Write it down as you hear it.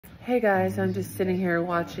Hey guys, I'm just sitting here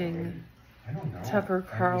watching Tucker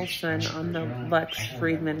Carlson on the Lex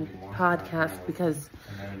Fridman podcast because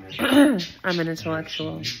I'm an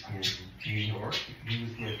intellectual.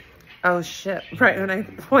 Oh shit, right when I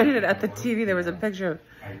pointed it at the TV there was a picture of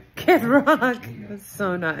Kid Rock. It's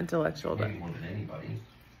so not intellectual, but...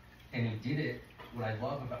 And he did it, what I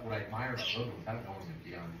admire about Logan, without knowing him,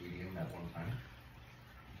 be on Medium at one time.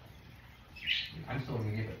 I'm still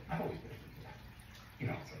in Medium, but I've always been in Medium. You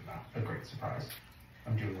know, it's like not a great surprise.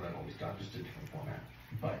 I'm doing what I've always done, just a different format.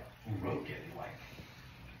 But Rogan, like,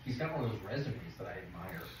 he's got one of those resumes that I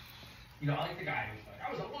admire. You know, I like the guy who's like, I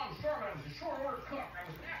was a longshoreman, I was a short order cook, I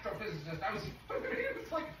was an astrophysicist,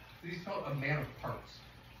 it's like, he's a man of parts.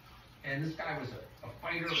 And this guy was a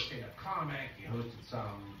fighter, a stand-up comic, he hosted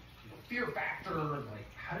some Fear Factor, like,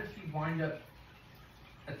 how did he wind up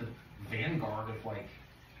at the vanguard of, like,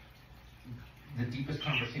 the deepest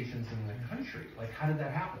conversations in the country? Like, how did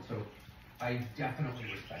that happen? So I definitely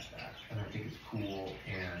respect that, and I think it's cool,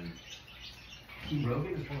 and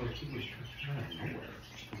Rogan is one of those people who's kind of nowhere.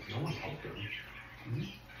 No one helped him.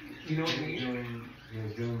 You know what I mean? He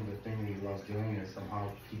was doing the thing he loves doing and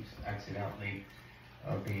somehow keeps accidentally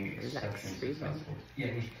being exceptionally successful. Yeah,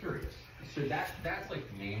 he's curious. So that's like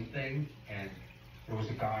the main thing. And there was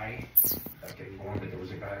a guy, not getting going, but there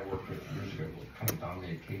was a guy I worked with years ago who kind of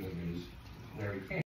dominated cable news, Larry King.